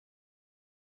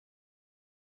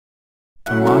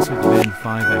Amazfit Band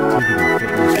 5 Activity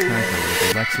Fitness Tracker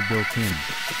with Alexa built-in,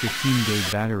 15-day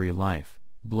battery life,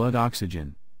 blood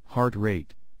oxygen, heart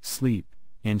rate, sleep,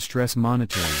 and stress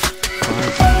monitoring,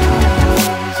 5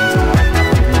 water-resistant,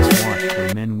 fitness watch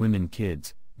for men, women,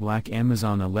 kids, black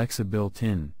Amazon Alexa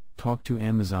built-in, talk to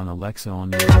Amazon Alexa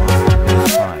on your Amazfit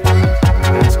Band 5,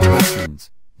 ask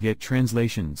questions, get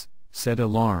translations, set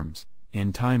alarms,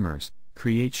 and timers,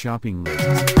 create shopping lists,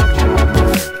 check the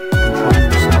weather, control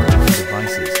your smart home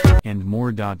devices, and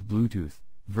more. Bluetooth,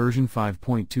 version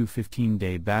 5.2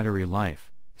 15-day battery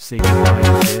life, say goodbye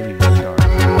to daily recharge.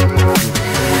 With a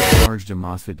fully charged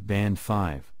Amazfit Band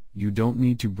 5, you don't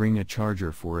need to bring a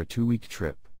charger for a 2-week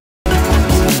trip. A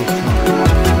single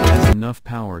charge has enough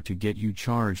power to get you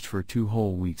charged for 2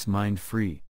 whole weeks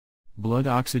mind-free. Blood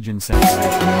oxygen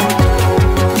saturation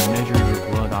monitor. Measure your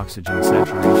blood oxygen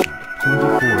saturation,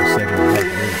 24/7 heart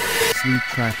rate, sleep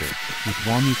tracker, with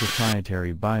WAMI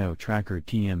proprietary Bio-Tracker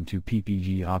TM2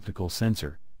 PPG optical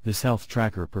sensor. This health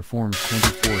tracker performs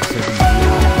 24/7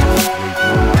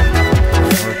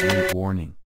 heart rate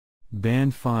warning.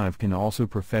 Band 5 can also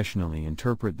professionally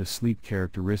interpret the sleep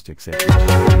characteristics at each stage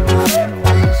and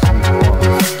analyze sleep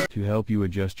quality to help you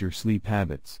adjust your sleep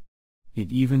habits. It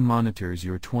even monitors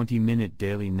your 20-minute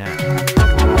daily nap. Your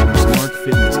smart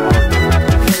fitness partner,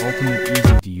 the ultimate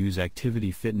easy-to-use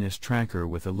activity fitness tracker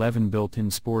with 11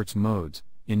 built-in sports modes,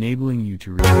 enabling you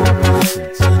to record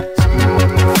distance, speed,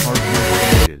 heart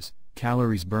rate changes,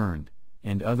 calories burned,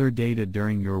 and other data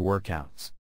during your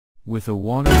workouts. With a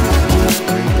water-resistant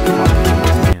grade of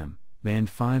 5 mg, Band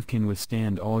 5 can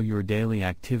withstand all your daily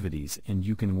activities, and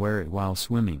you can wear it while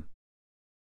swimming,